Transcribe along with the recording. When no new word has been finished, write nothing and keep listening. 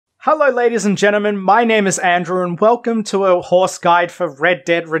Hello ladies and gentlemen, my name is Andrew and welcome to a horse guide for Red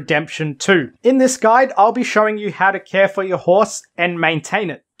Dead Redemption 2. In this guide, I'll be showing you how to care for your horse and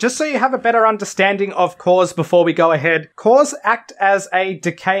maintain it. Just so you have a better understanding of cores before we go ahead, cores act as a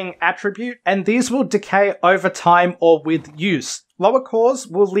decaying attribute and these will decay over time or with use. Lower cores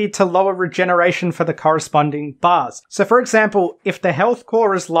will lead to lower regeneration for the corresponding bars. So for example, if the health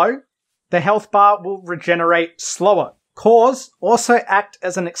core is low, the health bar will regenerate slower. Cores also act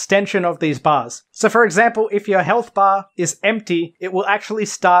as an extension of these bars. So for example, if your health bar is empty, it will actually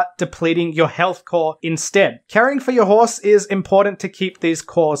start depleting your health core instead. Caring for your horse is important to keep these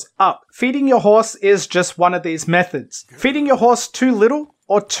cores up. Feeding your horse is just one of these methods. Feeding your horse too little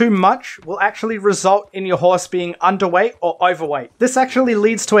or too much will actually result in your horse being underweight or overweight. This actually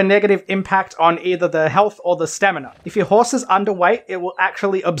leads to a negative impact on either the health or the stamina. If your horse is underweight, it will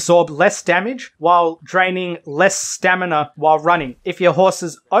actually absorb less damage while draining less stamina while running. If your horse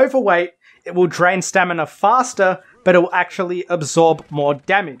is overweight, it will drain stamina faster, but it will actually absorb more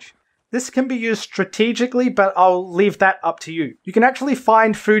damage. This can be used strategically, but I'll leave that up to you. You can actually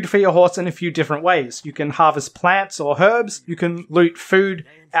find food for your horse in a few different ways. You can harvest plants or herbs, you can loot food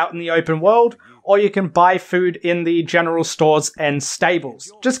out in the open world, or you can buy food in the general stores and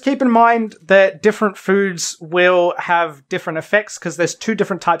stables. Just keep in mind that different foods will have different effects because there's two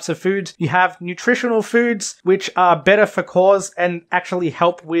different types of foods. You have nutritional foods, which are better for cores and actually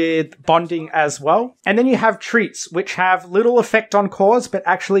help with bonding as well. And then you have treats, which have little effect on cores, but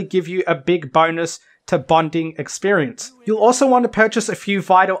actually give you a big bonus to bonding experience. You'll also want to purchase a few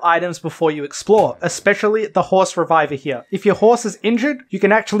vital items before you explore, especially the horse reviver here. If your horse is injured, you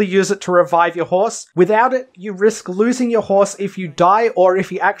can actually use it to revive your horse. Without it, you risk losing your horse if you die, or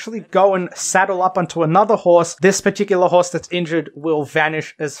if you actually go and saddle up onto another horse, this particular horse that's injured will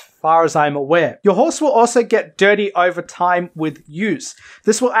vanish as far as I'm aware. Your horse will also get dirty over time with use.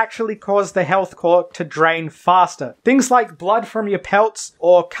 This will actually cause the health core to drain faster. Things like blood from your pelts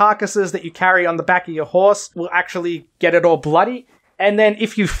or carcasses that you carry on the back of your horse will actually get it all bloody. And then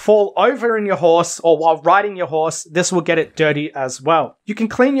if you fall over in your horse or while riding your horse, this will get it dirty as well. You can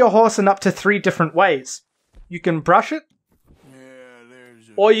clean your horse in up to 3 different ways. You can brush it,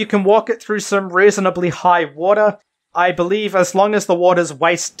 or you can walk it through some reasonably high water. I believe as long as the water's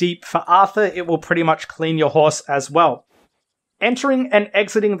waist deep for Arthur, it will pretty much clean your horse as well. Entering and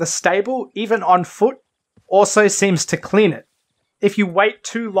exiting the stable, even on foot, also seems to clean it. If you wait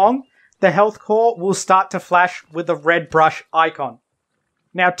too long, the health core will start to flash with a red brush icon.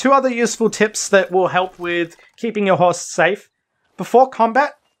 Now, 2 other useful tips that will help with keeping your horse safe. Before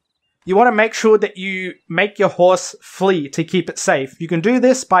combat, you want to make sure that you make your horse flee to keep it safe. You can do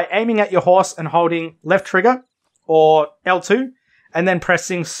this by aiming at your horse and holding left trigger, or L2, and then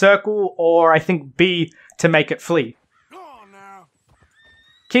pressing circle or I think B to make it flee.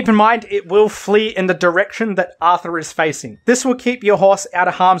 Keep in mind, it will flee in the direction that Arthur is facing. This will keep your horse out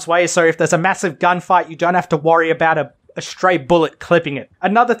of harm's way, so if there's a massive gunfight, you don't have to worry about a stray bullet clipping it.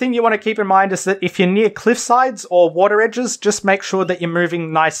 Another thing you want to keep in mind is that if you're near cliff sides or water edges, just make sure that you're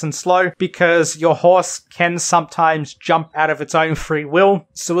moving nice and slow because your horse can sometimes jump out of its own free will.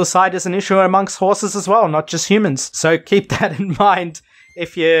 Suicide is an issue amongst horses as well, not just humans. So keep that in mind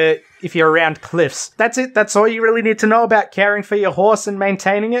if you're around cliffs. That's it. That's all you really need to know about caring for your horse and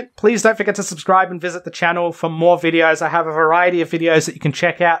maintaining it. Please don't forget to subscribe and visit the channel for more videos. I have a variety of videos that you can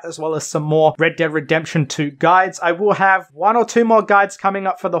check out, as well as some more Red Dead Redemption 2 guides. I will have 1 or 2 more guides coming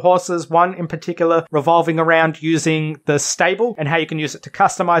up for the horses, one in particular revolving around using the stable and how you can use it to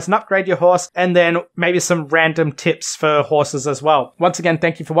customize and upgrade your horse, and then maybe some random tips for horses as well. Once again,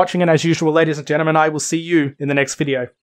 thank you for watching, and as usual, ladies and gentlemen, I will see you in the next video.